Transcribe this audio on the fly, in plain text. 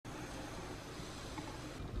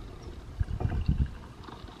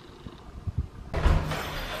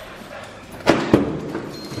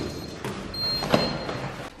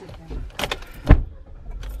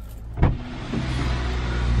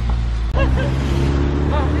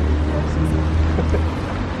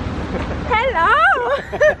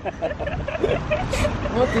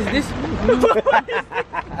What is this?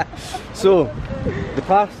 So,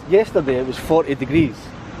 yesterday it was 40 degrees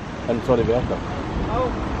in Torrevieja.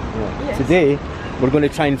 Oh. Yeah. Yes. Today we're going to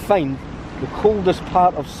try and find the coldest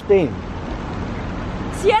part of Spain.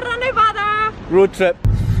 Sierra Nevada! Road trip.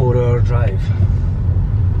 4-hour drive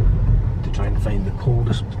to try and find the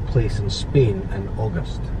coldest place in Spain in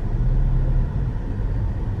August.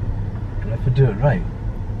 And if we do it right,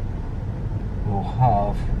 we'll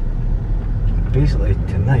have basically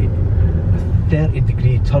tonight a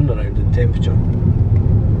 30-degree turnaround in temperature.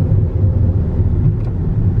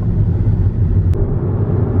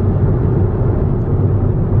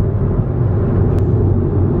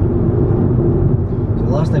 So the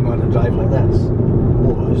last time I had a drive like this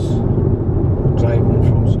was driving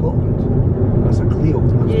from Scotland. That's a Clio.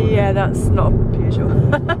 Yeah, that's not usual.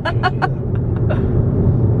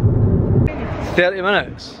 30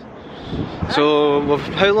 minutes. So,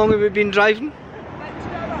 how long have we been driving?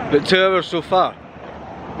 About 2 hours so far.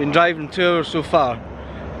 Been driving 2 hours so far.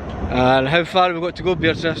 And how far have we got to go,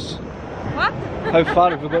 Beatrice? What? How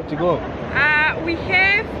far have we got to go? We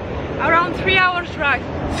have around 3 hours drive.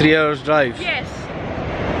 3 hours drive? Yes.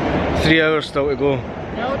 3 hours still to go.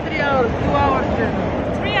 No, 3 hours, 2 hours.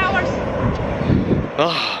 3 hours.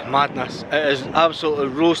 Oh, madness. It is absolutely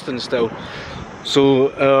roasting still.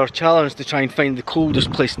 So our challenge to try and find the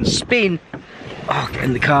coldest place in Spain, get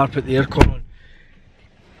in the car, put the aircon on,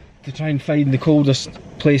 to try and find the coldest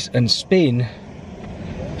place in Spain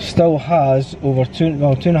still has over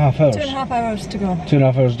 2.5 hours. 2.5 hours to go.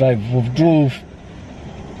 2.5 hours drive. We've drove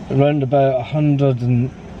around about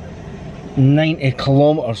 190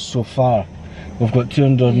 kilometres so far. We've got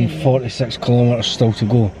 246 kilometres still to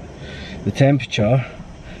go. The temperature,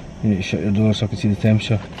 you need to shut your door so I can see the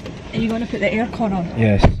temperature. Are you going to put the aircon on?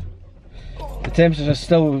 Yes. The temperature is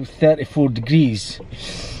still 34 degrees.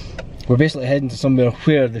 We're basically heading to somewhere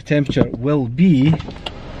where the temperature will be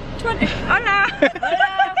 20. Hola!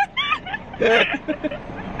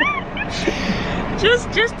 just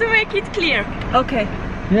to make it clear. Okay.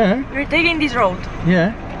 Yeah. We're taking this road.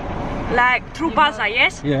 Yeah. Like through Baza,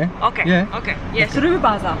 yes? Yeah. Okay. Yeah. Okay. Yes. Through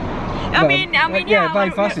Baza. I mean, yeah.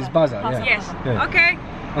 Very fast is Baza. Yeah. Yes. Yeah. Okay.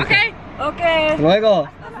 Okay. Okay. Luego.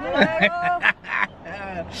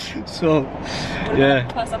 So, yeah.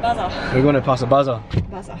 Pasa Baza. We're going to pass a Baza.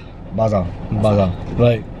 Baza. Baza. Baza.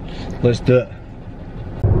 Right. Let's do it.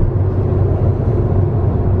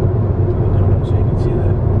 So you can see the.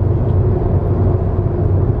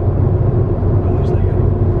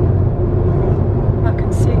 I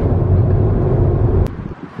can see.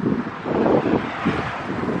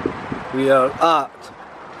 We are at.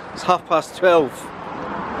 It's 12:30.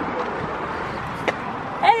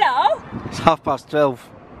 Hello. It's 12:30.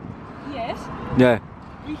 Yes. Yeah.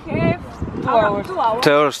 We have 2 hours. 2 hours.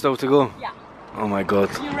 2 hours still to go. Yeah. Oh my god.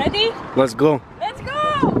 You ready? Let's go. Let's go.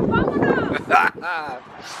 Vámonos.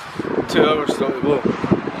 2 hours still to go.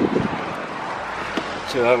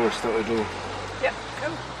 2 hours still to go. Yeah. Go.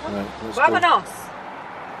 Right, let's go. Vámonos.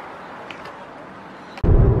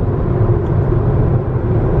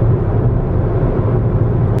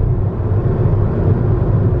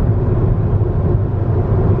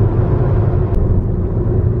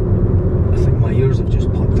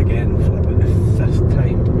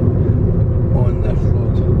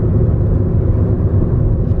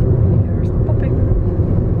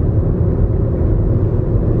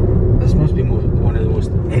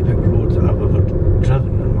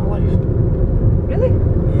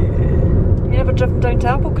 Down to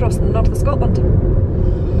Applecross in the north of Scotland.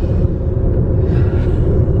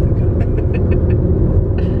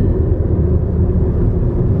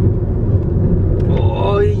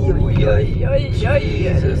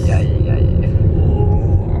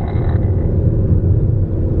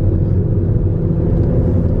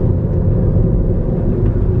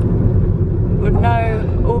 We're now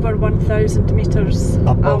over 1,000 metres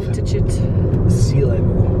altitude. Sea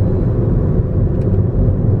level.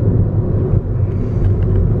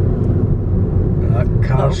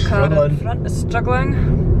 Car in front is struggling.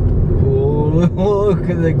 Oh, look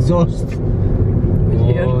at the exhaust.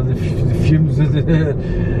 Oh, the fumes.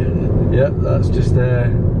 Yeah, that's just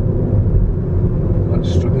that's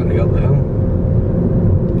struggling to get up the hill.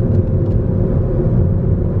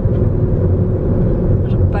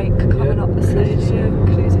 There's a bike coming up the side. Yeah,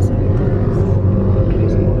 crazy side.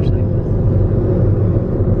 Crazy motorcycle.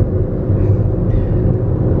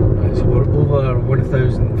 Right, so we're over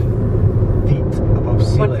 1,000 feet above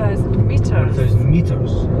sea level. 1,000 metres. 1,000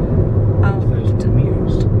 metres. 1,000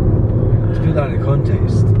 metres. To put that in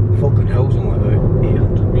context, Falcon Hill's only about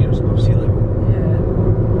 800 metres above sea level. Yeah.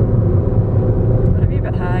 We're a wee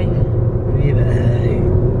bit high.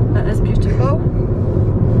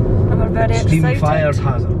 fire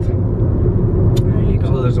hazard. There you go.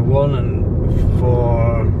 So there's a warning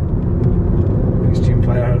for extreme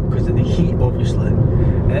fire because of the heat, obviously.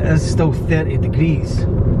 It is still 30 degrees.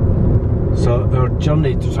 So our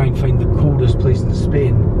journey to try and find the coldest place in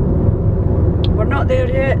Spain. We're not there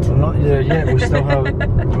yet. We're not there yet, we still have...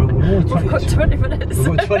 we've got 20 minutes.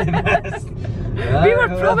 We've got 20 minutes. We were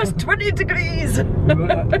promised 20 degrees.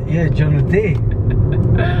 Yeah, during the day.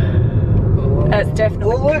 It's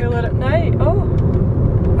definitely cooler at night. Oh.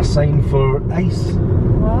 A sign for ice.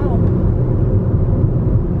 Wow.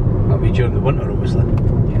 That'll be during the winter, obviously.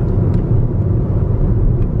 Yeah.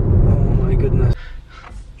 Oh my goodness.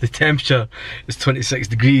 The temperature is 26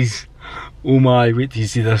 degrees. Oh my, wait till you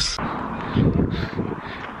see this.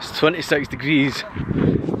 It's 26 degrees.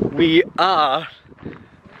 We are...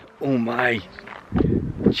 oh my.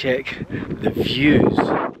 Check the views.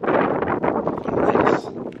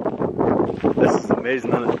 This is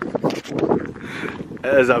amazing, isn't it?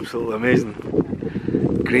 It is absolutely amazing.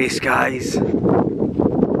 Grey skies.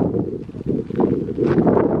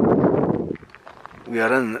 We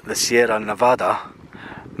are in the Sierra Nevada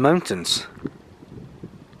mountains.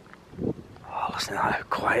 Oh, listen to how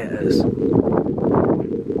quiet it is.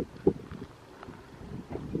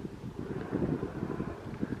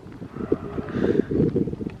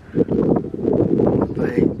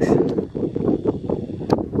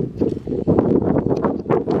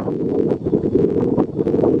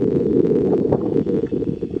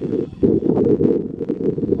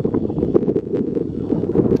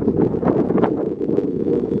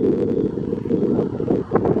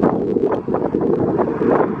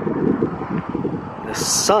 The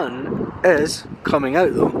sun is coming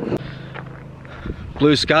out though.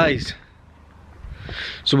 Blue skies.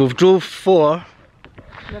 So we've drove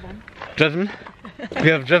driven. We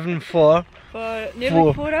have driven for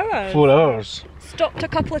nearly 4 hours. 4 hours. Stopped a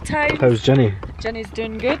couple of times. How's Jenny? Jenny's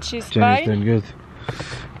doing good, she's Jenny's fine. doing good.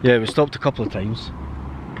 Yeah, we stopped a couple of times.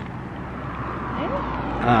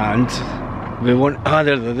 Yeah. And we want... ah,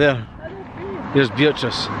 they're there. There's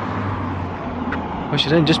Beatrice. What's she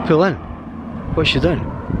doing? Just pull in. What's she doing?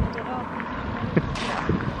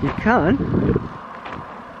 You can.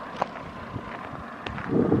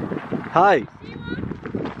 Hi.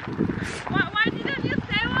 Why didn't you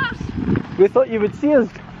tell us? We thought you would see us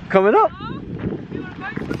coming up. No, you were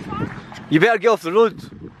about to start. You better get off the road.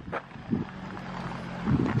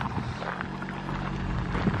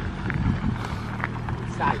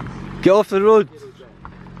 Get off the road.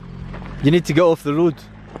 You need to get off the road.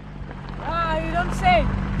 Ah, you don't say.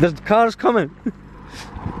 There's cars coming.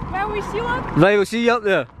 Well, we see one. Right, we'll see you up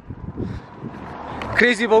there.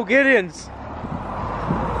 Crazy Bulgarians.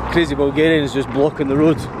 Crazy Bulgarians just blocking the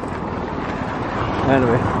road.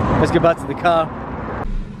 Anyway, let's get back to the car.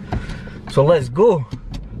 So let's go.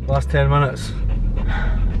 Last 10 minutes.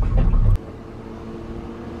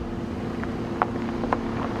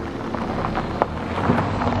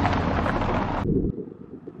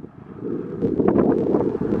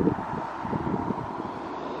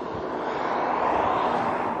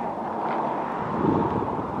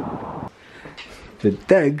 The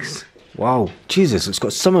digs, wow, Jesus, it's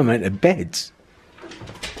got some amount of beds.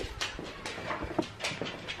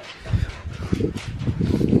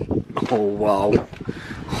 Oh wow,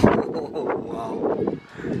 oh wow.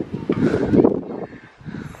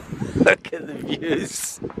 Look at the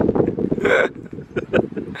views.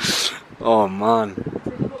 Oh man.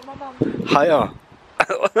 Higher.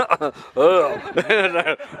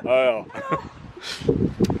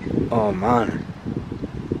 Oh man.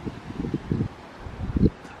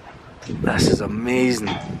 This is amazing.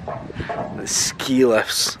 The ski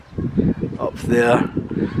lifts up there.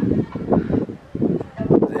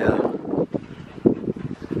 There.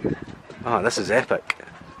 Oh, this is epic.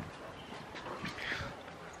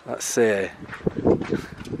 That's oh,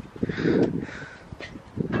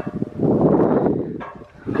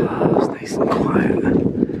 it's nice and quiet.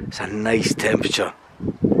 It's a nice temperature.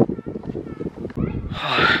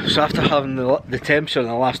 So after having the temperature in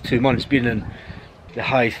the last 2 months being in the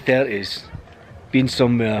high 30s, being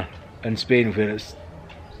somewhere in Spain where it's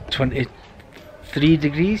 23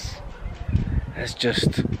 degrees, it's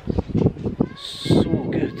just so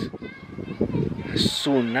good. It's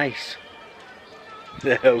so nice.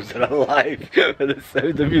 The hills are alive with the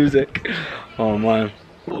sound of music. Oh man.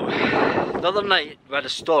 The other night we had a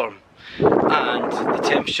storm and the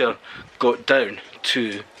temperature got down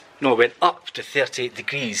to, no, went up to 38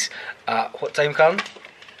 degrees at what time, Karen?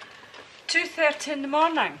 2:30 in the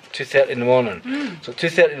morning. 2:30 in the morning. So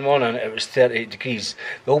 2:30 in the morning it was 38 degrees.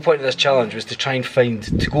 The whole point of this challenge was to try and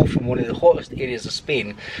to go from one of the hottest areas of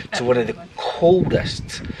Spain to one of the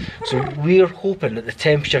coldest. So we're hoping that the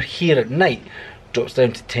temperature here at night drops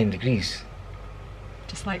down to 10 degrees.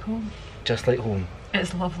 Just like home. Just like home.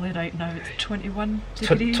 It's lovely right now, it's 21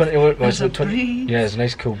 degrees. 21, there's a 20, breeze. yeah, it's a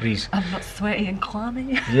nice cool breeze. I'm not sweaty and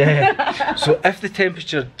clammy. Yeah. So if the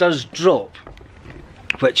temperature does drop,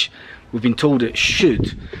 which we've been told it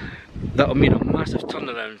should, that'll mean a massive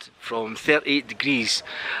turnaround from 38 degrees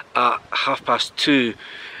at 2:30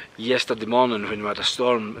 yesterday morning when we had a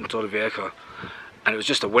storm in Torrevieja, and it was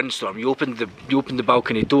just a windstorm. You opened the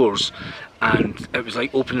balcony doors and it was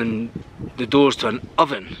like opening the doors to an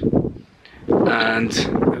oven, and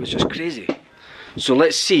it was just crazy. So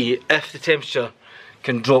let's see if the temperature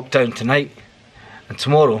can drop down tonight, and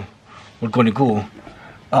tomorrow we're going to go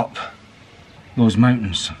up those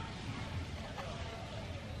mountains.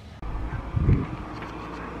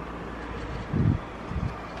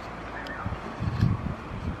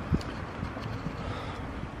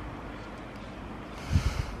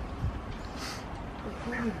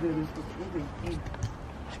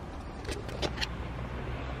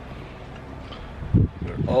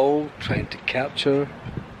 We're all trying to capture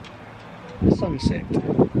the sunset.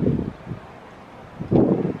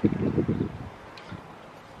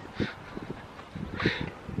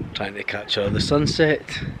 Trying to capture the sunset.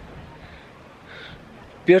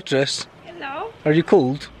 Beatrice, Hello. are you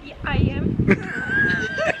cold? Yeah, I am.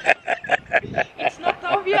 It's not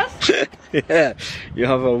obvious. Yeah, you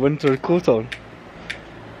have a winter coat on.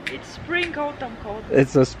 It's spring autumn cold.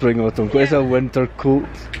 It's a spring autumn coat. It's a winter coat.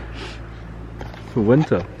 For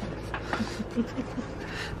winter.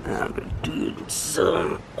 I'm doing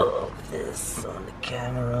some of this on the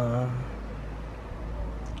camera.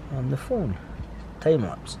 On the phone. Time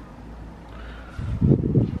lapse.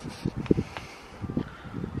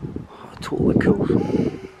 Oh, totally cool.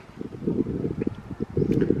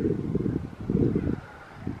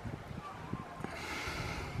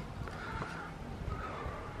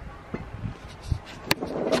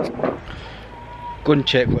 Go and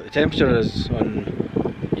check what the temperature is on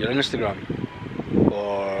your Instagram,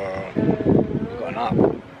 or you've got an app.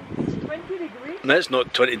 It's 20 degrees. No, it's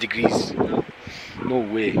not 20 degrees. No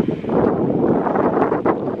way.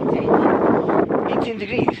 18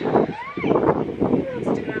 degrees.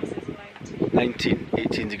 Instagram says 19.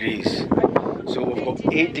 18 degrees. So we've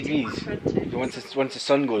got 8 degrees. So once the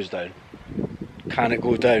sun goes down, can it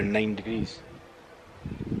go down 9 degrees?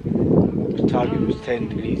 The target was 10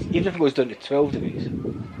 degrees. Even if it goes down to 12 degrees.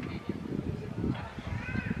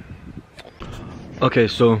 Okay,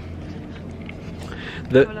 so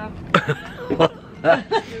to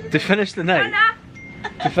finish the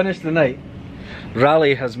night,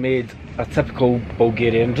 Raleigh has made a typical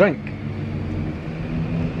Bulgarian drink.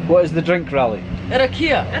 What is the drink, Raleigh?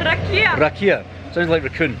 Rakia. Rakia. Rakia. Sounds like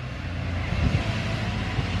raccoon.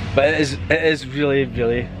 But it is really,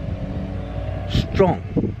 really strong.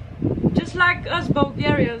 Just like us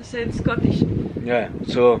Bulgarians and Scottish. Yeah,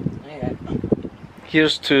 so Yeah.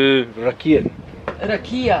 here's to Rakian.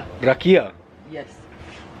 Rakia. Rakia. Yes.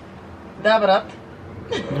 Dabrat.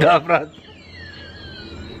 Dabrat.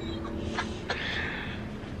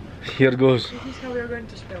 Here goes. This is how we are going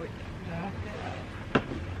to spell it.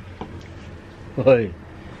 Oi.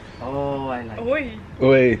 Oh, I like it. Oi.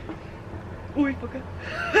 Oi. Oi, fucker.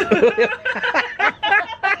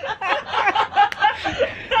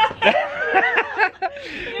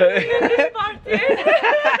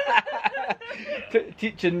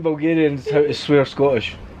 Teaching Bulgarians how to swear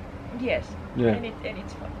Scottish. Yes. Yeah. And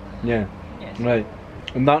it's fun. Yeah. Yes. Right.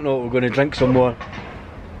 On that note, we're going to drink some more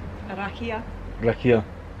Rakia. Rakia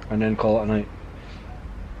and then call it a night.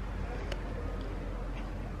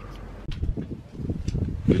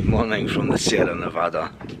 Good morning from the Sierra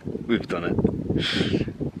Nevada. We've done it.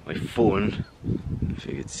 My phone, if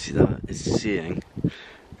you could see that, is saying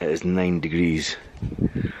it is 9 degrees.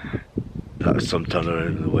 That's some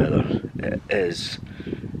turnaround in the weather. It is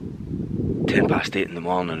 8:10 in the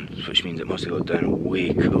morning, which means it must have got down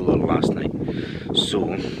way cooler last night.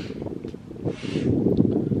 So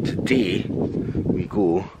today we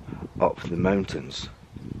go up the mountains.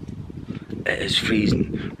 It is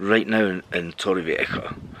freezing right now in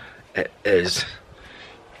Torrevieja. It is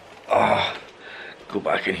go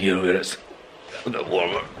back in here where it's a bit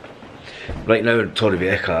warmer. Right now in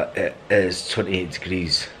Torrevieja it is 28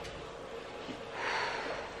 degrees.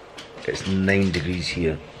 It's 9 degrees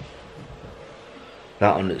here.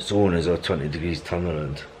 That on its own is a 20 degrees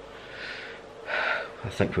turnaround. I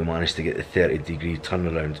think we managed to get the 30-degree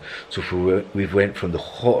turnaround. So if we've went from the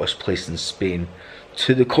hottest place in Spain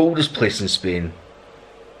to the coldest place in Spain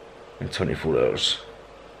in 24 hours.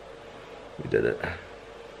 We did it.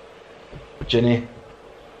 Ginny.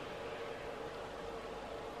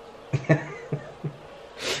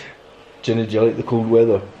 Ginny, do you like the cold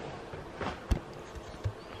weather?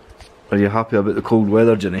 Are you happy about the cold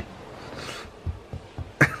weather, Ginny?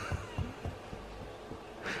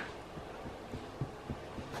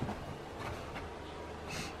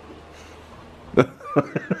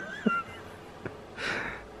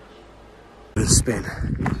 Spain.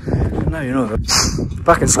 Now you know.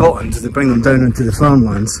 Back in Scotland, they bring them down into the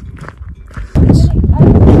farmlands.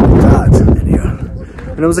 Dad in here.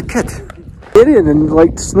 When I was a kid. Aryan and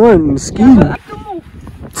liked snowing and skiing.